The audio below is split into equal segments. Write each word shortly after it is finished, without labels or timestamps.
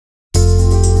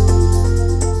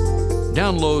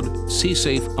Download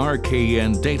CSafe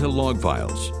RKN Data log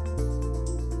files.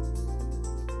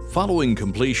 Following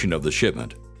completion of the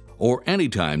shipment, or any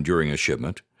time during a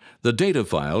shipment, the data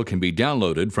file can be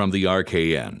downloaded from the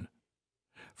RKN.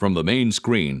 From the main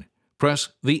screen, press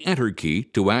the Enter key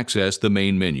to access the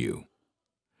main menu.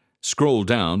 Scroll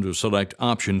down to select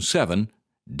Option 7,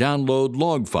 Download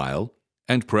Log File,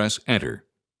 and press Enter.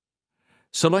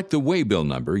 Select the waybill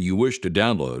number you wish to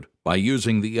download by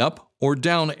using the up or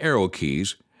down arrow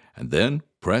keys, and then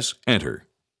press Enter.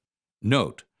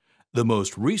 Note: the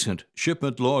most recent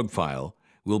shipment log file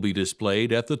will be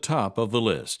displayed at the top of the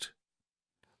list.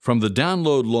 From the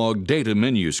Download Log Data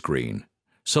menu screen,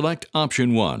 select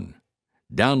Option 1,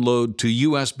 Download to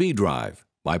USB drive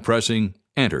by pressing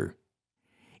Enter.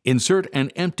 Insert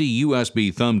an empty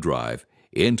USB thumb drive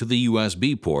into the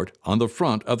USB port on the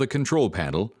front of the control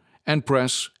panel and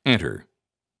press Enter.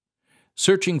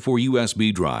 Searching for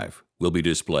USB drive will be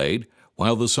displayed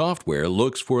while the software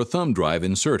looks for a thumb drive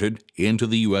inserted into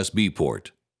the USB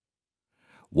port.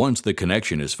 Once the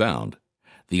connection is found,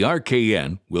 the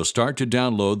RKN will start to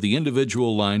download the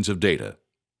individual lines of data.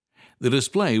 The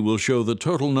display will show the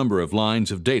total number of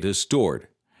lines of data stored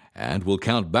and will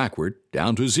count backward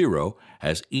down to 0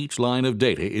 as each line of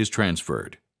data is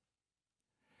transferred.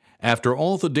 After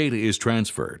all the data is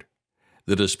transferred,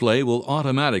 the display will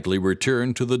automatically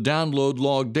return to the Download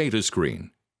Log Data screen.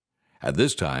 At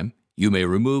this time, you may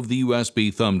remove the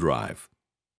USB thumb drive.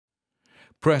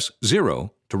 Press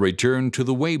 0 to return to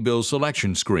the Waybill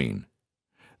selection screen.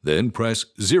 Then press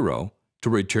 0 to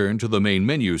return to the main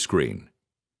menu screen.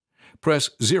 Press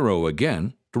 0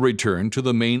 again to return to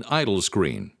the main idle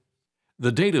screen.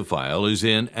 The data file is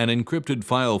in an encrypted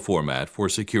file format for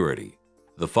security.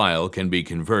 The file can be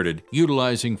converted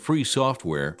utilizing free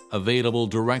software available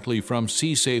directly from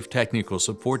CSafe Technical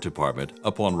Support Department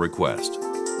upon request.